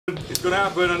gonna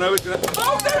happen. I know it's gonna.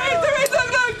 Oh, there is,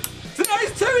 look! So now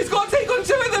it's 2. He's got to take on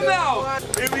 2 of them now.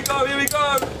 Here we go, here we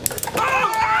go.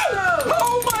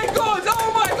 Oh my god!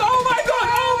 Oh my god! Oh my god!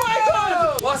 Oh my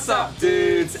god! What's up,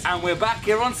 dudes? And we're back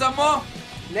here on some more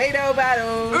Nado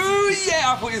battles. Ooh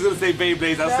yeah! I thought he was gonna say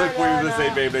Beyblades. I was so cool he was gonna say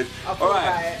Beyblades. All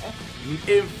right.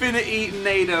 Infinity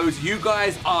Nados, you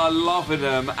guys are loving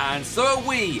them, and so are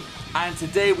we. And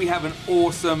today we have an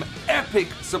awesome, epic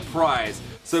surprise.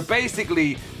 So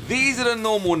basically, these are the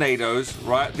normal Nados,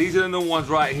 right? These are the normal ones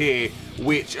right here,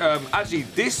 which actually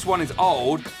this one is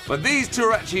old, but these two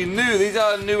are actually new. These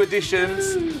are new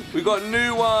additions. We've got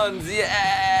new ones,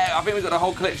 yeah! I think we've got the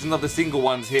whole collection of the single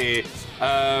ones here.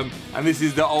 And this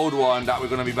is the old one that we're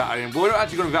gonna be battling. But we're not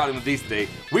actually gonna be battling with these today.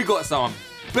 We got some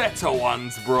better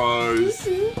ones, bros.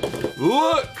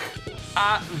 Look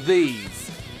at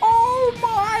these. Oh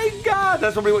my god,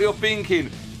 that's probably what you're thinking.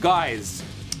 Guys,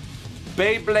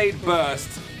 Beyblade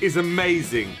Burst is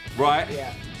amazing, right?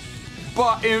 Yeah.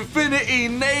 But Infinity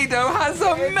Nado has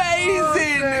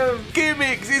amazing awesome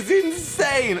gimmicks. It's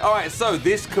insane. All right, so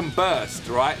this can burst,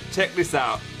 right? Check this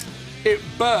out. It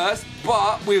bursts,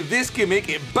 but with this gimmick,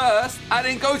 it bursts and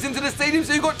then goes into the stadium.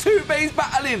 So you've got 2 bays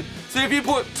battling. So if you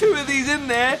put 2 of these in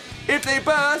there, if they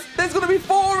burst, there's gonna be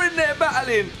 4 in there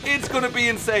battling. It's gonna be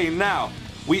insane. Now,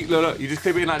 look, you just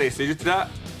clip it in like this. So you just do that,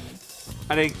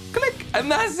 and then click,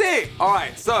 and that's it. All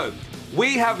right, so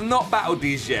we have not battled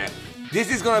these yet. This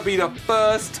is gonna be the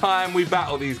first time we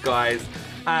battle these guys,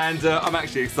 and I'm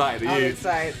actually excited. I'm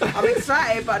excited. I'm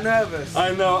excited but nervous.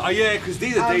 I know, yeah, because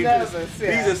these are dangerous. Nervous,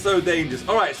 yeah. These are so dangerous.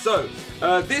 All right, so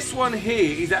this one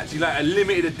here is actually like a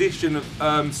limited edition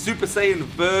Super Saiyan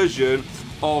version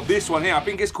of this one here. I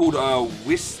think it's called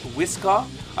Whisker.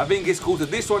 I think it's called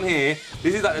this one here.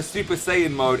 This is like the Super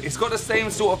Saiyan mode. It's got the same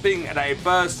sort of thing, and it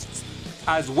bursts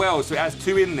as well, so it has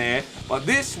 2 in there. But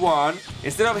this one,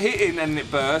 instead of hitting and it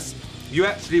bursts, you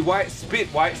actually while it's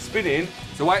spinning.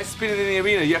 So while it's spinning in the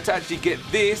arena, you have to actually get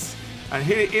this and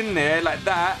hit it in there like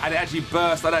that, and it actually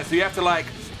bursts like that. So you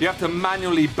have to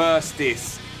manually burst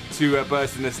this to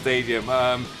burst in the stadium.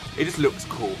 It just looks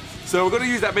cool. So we're gonna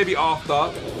use that maybe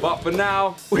after, but for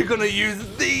now we're gonna use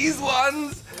these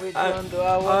ones. Which one do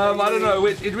I want? I don't know.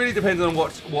 It really depends on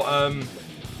what. I'm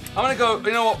gonna go.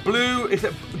 You know what? Blue. Is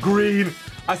it green?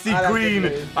 I see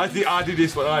green. I do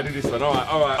this one. I do this one. All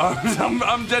right.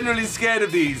 I'm generally scared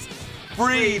of these.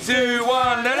 3, 2,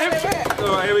 1. Let it.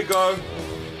 All right, here we go.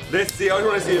 Let's see. I just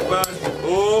want to see it burst.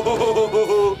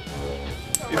 Oh.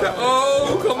 Is that?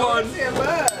 Oh, come on.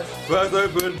 Burst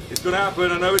open. It's gonna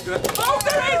happen. I know it's gonna. Oh,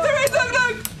 there is.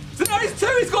 Look. So now it's 2.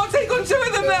 He's got to take on 2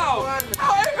 of them now.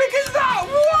 How epic is that?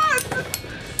 What?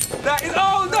 That is.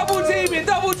 Oh, double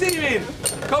teaming.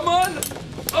 Come on.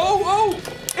 Oh.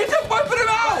 It took both of them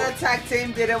out! The tag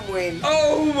team didn't win.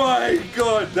 Oh my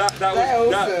god,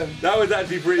 that was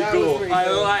actually pretty cool. I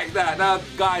like that. Now,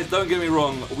 guys, don't get me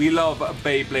wrong, we love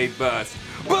Beyblade Burst.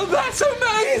 But that's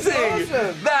amazing! It's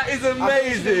awesome. That is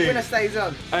amazing! The winner stays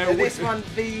on. So this one,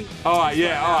 Alright,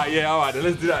 then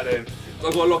let's do that then. I've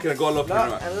got to lock in, Lock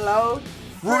and load.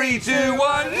 3, 2,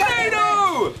 1,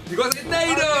 Nado! You guys, it's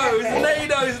Nado!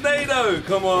 It's Nado!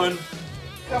 Come on.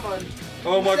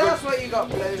 Oh my god. That's what you got,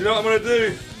 Blue. Do you know what I'm going to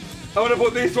do? I'm going to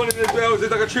put this one in as well, so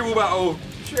it's like a triple battle.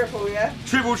 Triple, yeah?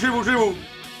 Triple.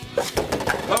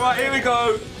 Alright, here we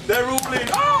go. They're all in.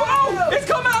 Oh! It's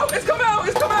come out!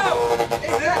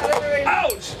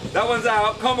 Ouch! That one's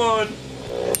out. Come on.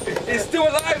 It's still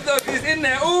alive though, because it's in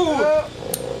there. Ooh!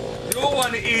 Your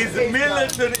one is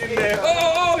militant in there.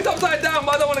 Oh! It's upside down,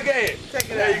 but I don't want to get it.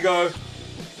 There you go.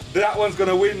 That one's going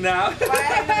to win now.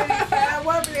 That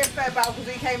won't be a fair battle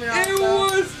because he came in after. It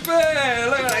was fair.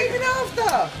 Look at Came in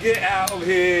after. Get out of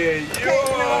here. Yo!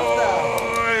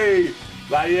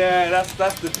 Like, yeah,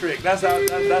 that's the trick. That's how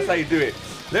you do it.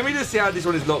 Let me just see how this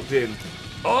one is locked in.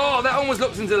 Oh, that one was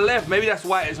locked into the left. Maybe that's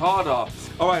why it's harder.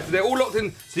 All right, so they're all locked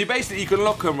in. So you can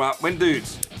lock them up when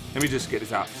dudes. Let me just get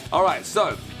this out. All right,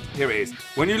 so here it is.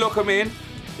 When you lock them in,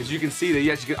 as you can see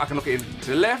that I can lock it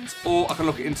into the left or I can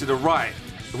lock it into the right.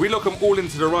 If we lock them all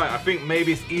into the right, I think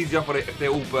maybe it's easier for if they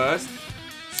all burst.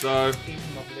 So,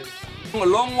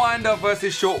 long winder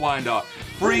versus short winder.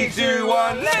 3, 2,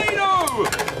 1, Nado!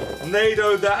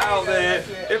 Nado that out there.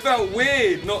 It felt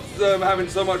weird not having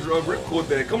so much ripcord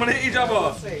there. Come on, hit each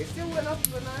other. It still went off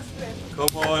with a nice spin.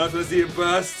 Come on, I just want to see it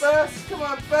burst. Come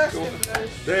on, burst it.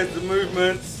 There's the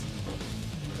movements.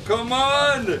 Come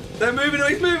on! They're moving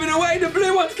away. He's moving away. The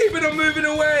blue one's keeping on moving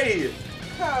away.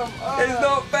 Come on. It's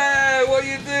not fair. What are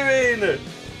you doing?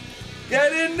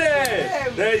 Get in there.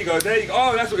 There you go.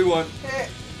 Oh, that's what we want.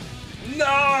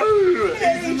 No!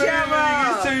 It's moving,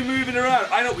 it's still moving around.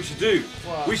 I know what we should do.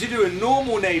 What? We should do a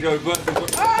normal Nado versus...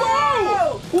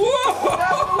 Oh! Whoa!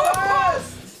 Whoa!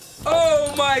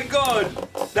 Oh my god!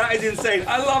 That is insane.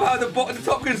 I love how the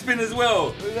top can spin as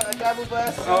well. We got a double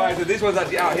burst. Alright, so this one's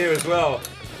actually out here as well.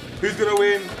 Who's gonna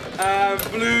win?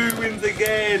 Blue wins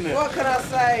again. What can I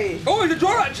say? Oh, it's a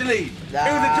draw actually. Nah.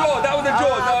 It was a draw. That was a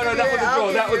draw. No, that was a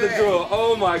draw. That was a draw. It.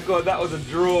 Oh my god, that was a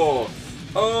draw.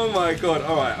 Oh my god.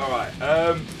 Alright.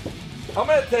 I'm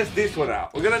gonna test this one out.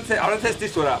 I'm gonna test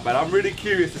this one out, man. I'm really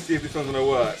curious to see if this one's gonna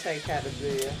work. Take out the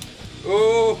blue.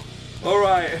 Oh,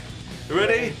 alright.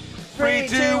 Ready? 3,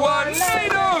 2, 1,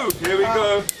 Nado! Here we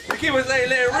go. You keep on saying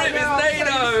let it rip, it's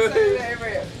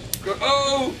Nado!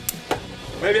 Oh!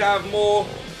 Maybe I have more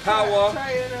power.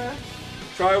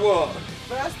 Try what?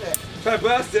 Burst it. Try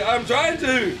burst it. I'm trying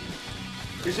to!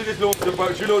 We should just launch the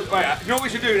boat. Wait, you know what we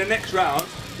should do in the next round?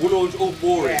 We'll launch all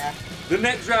 4 in. Yeah. The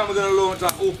next round we're going to launch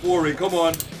like all 4 in. Come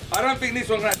on. I don't think this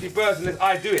one can actually burst unless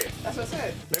I do it. That's what I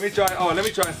said. Let me try. Oh, let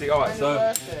me try and see. Alright, so.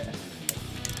 Burst it.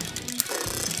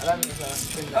 I don't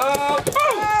think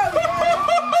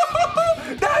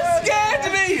That scared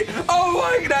me! Oh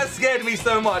my god, that scared me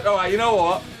so much. Alright, you know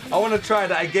what? I want to try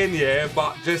that again, yeah,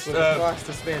 but just twice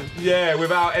to spin. Yeah,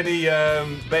 without any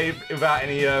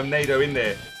Nado in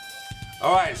there.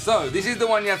 Alright, so this is the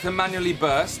one you have to manually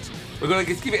burst. We're gonna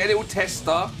just give it a little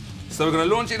tester. So we're gonna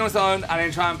launch it on its own and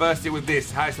then try and burst it with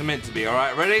this, how it's meant to be,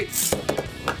 alright, ready?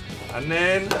 And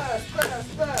then Burst.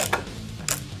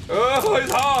 Oh,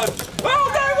 it's hard.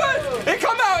 Oh,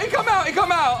 no, it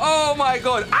come out. Oh my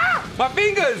god. Ah, my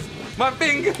fingers.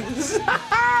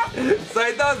 So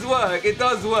it does work.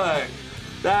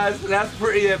 That's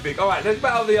pretty epic. All right, let's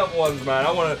battle the other ones, man.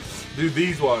 I want to do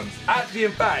these ones. Actually,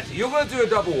 in fact, you're going to do a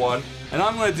double one, and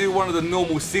I'm going to do one of the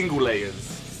normal single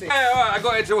layers. Hey, all right, I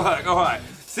got it to work. All right.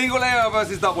 Single layer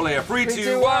versus double layer. 3,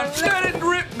 2, 1. Let it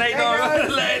rip, Nado.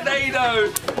 Let it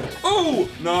Nado. Oh,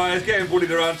 no, it's getting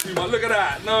bullied around too much. Look at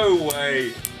that. No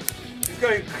way. It's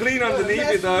going clean underneath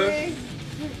it, though.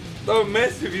 Don't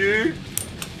mess with you.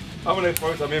 I'm going to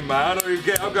throw some in, man. I don't even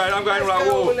care. I'm going all out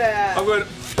war. I'm going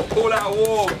all out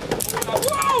war.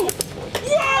 Whoa!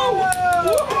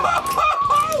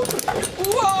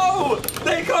 Whoa!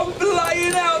 They come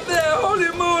flying out there. Holy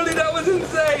moly, that was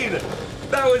insane.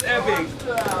 That was epic.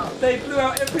 They flew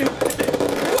out everywhere.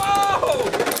 Whoa!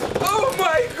 Oh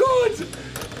my god!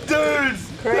 Dudes!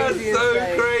 That's so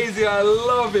crazy. I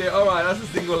love it. Alright, that's a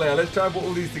single layer. Let's try and put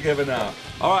all these together now.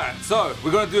 Alright, so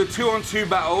we're going to do a 2-on-2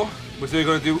 battle. So we're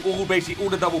going to do basically all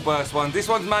the double burst ones. This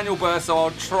one's manual burst, so I'll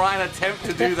try and attempt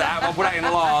to do that. I'll put that in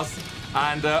last.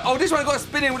 And, oh, this one got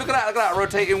spinning. Look at that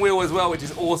rotating wheel as well, which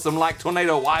is awesome, like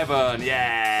Tornado Wyvern.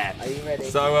 Yeah. Are you ready?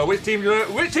 So, which team do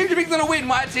you think is going to win?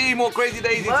 My team or Crazy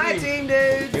Daisy team? My team,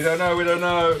 dude. We don't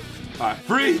know. Alright,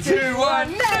 3, 2,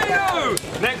 1, Nado!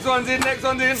 Next one's in.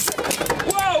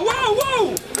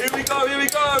 Whoa! Here we go.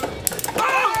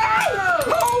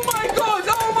 Oh my god!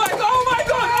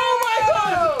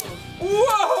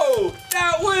 Whoa!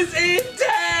 That was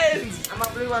intense! And my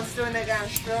blue one's still in there going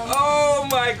strong. Oh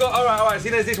my god! Alright. See,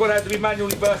 this one has to be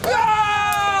manually burst.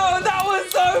 Oh! That was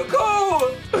so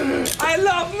cool! I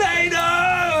love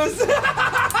Nados!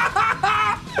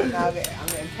 Now I'm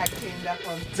getting tag teamed up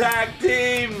on. Tag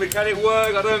team! Can it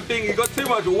work? I don't think. It got too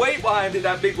much weight behind it,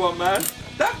 that big one, man.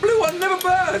 That blue one never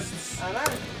bursts! I know.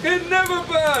 It never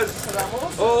bursts!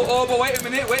 Awesome. Oh, but wait a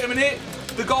minute.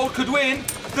 The gold could win,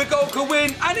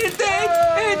 and it did!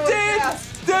 It did! Yes.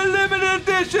 The limited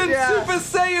edition Super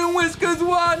Saiyan Whiskers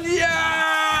 1,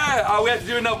 yeah! Oh, we have to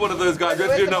do another one of those, guys. We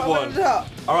have to do another one.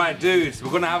 All right, dudes,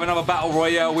 we're gonna have another battle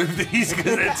royale with these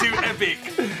because they're too epic.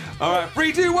 All right,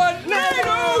 3, 2, 1,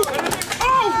 Nado!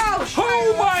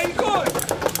 Oh my god!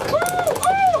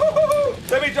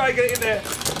 Let me try and get it in there.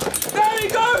 There we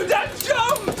go! That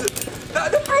jumped!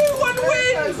 The blue one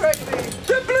wins!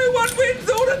 The blue one wins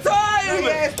all the time!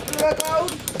 Yes, blue or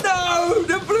gold? No!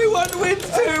 The blue one wins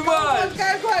too much! It's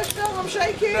going quite strong, I'm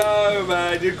shaking. No,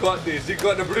 man, you got this. You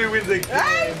got the blue wins again.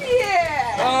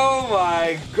 Yeah! Oh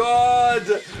my god!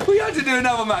 We had to do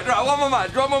another match. Right, one more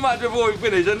match before we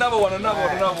finish. Another one.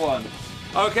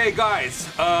 Okay, guys,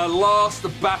 last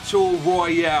battle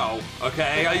royale.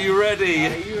 Okay, are you ready?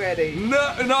 Are you ready? No,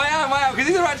 I am, because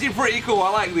these are actually pretty cool. I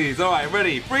like these. All right,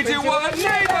 ready? 3, 2, 1,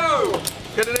 Nado!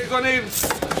 Get the next one in.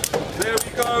 There we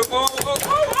go. Oh!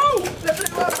 The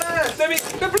blue one burst!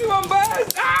 The blue one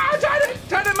burst! Ah,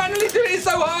 trying to manually do it is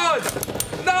so hard.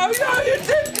 No,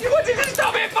 what did you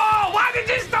stop it for? Why did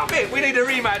you stop it? We need a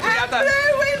rematch.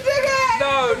 Blue wins again!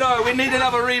 No, we we need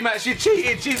another rematch. She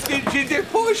cheated. She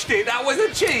just pushed it. That was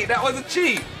a cheat. That was a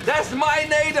cheat. That's my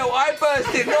Nado. I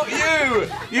burst it, not you.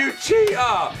 You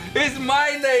cheater. It's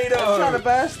my Nado. I'm trying to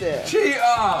burst it.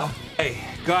 Cheater. Hey,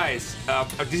 guys,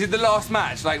 this is the last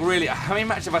match. Like, really, how many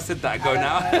matches have I said that ago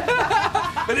now?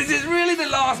 But this is really the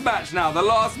last match now. The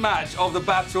last match of the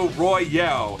Battle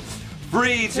Royale.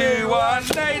 3, 2, 1,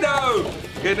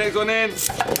 Nado! Get next one in.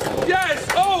 Yes!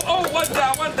 Oh, one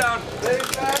down.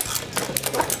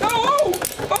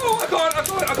 Oh,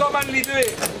 I can't manually do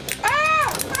it.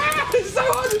 It's so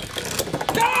hard.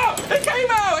 No, it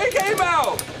came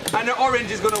out. And the orange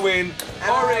is gonna win.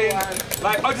 Orange.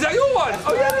 Like, oh, is that your one?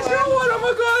 Oh yeah, that's your one. Oh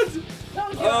my god.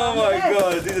 Oh my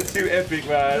god, these are too epic,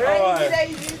 man. Alright.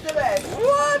 Daisy's the best.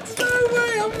 What? No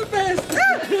way, I'm the best.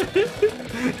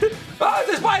 Oh,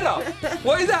 it's a spider.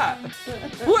 What is that?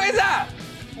 What is that?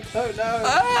 Oh no.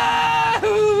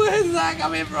 Where's that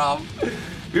coming from?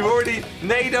 We already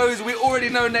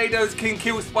know Nados can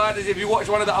kill spiders. If you watch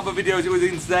one of the other videos, it was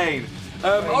insane.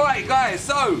 Alright guys,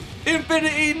 so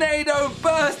Infinity Nado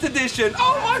Burst Edition.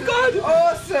 Oh my god!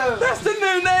 Awesome! That's the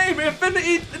new name!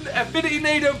 Infinity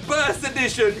Nado Burst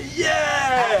Edition.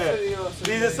 Yeah! Absolutely awesome.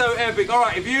 These are so epic.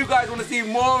 Alright, if you guys want to see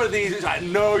more of these, which I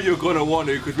know you're gonna want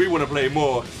to because we want to play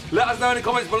more, let us know in the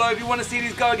comments below if you want to see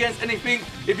these go against anything.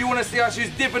 If you want to see us use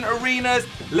different arenas,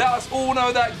 let us all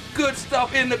know that good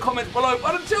stuff in the comments below.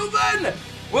 But until then,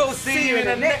 we'll see you in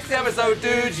the next episode,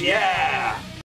 dudes. Yeah!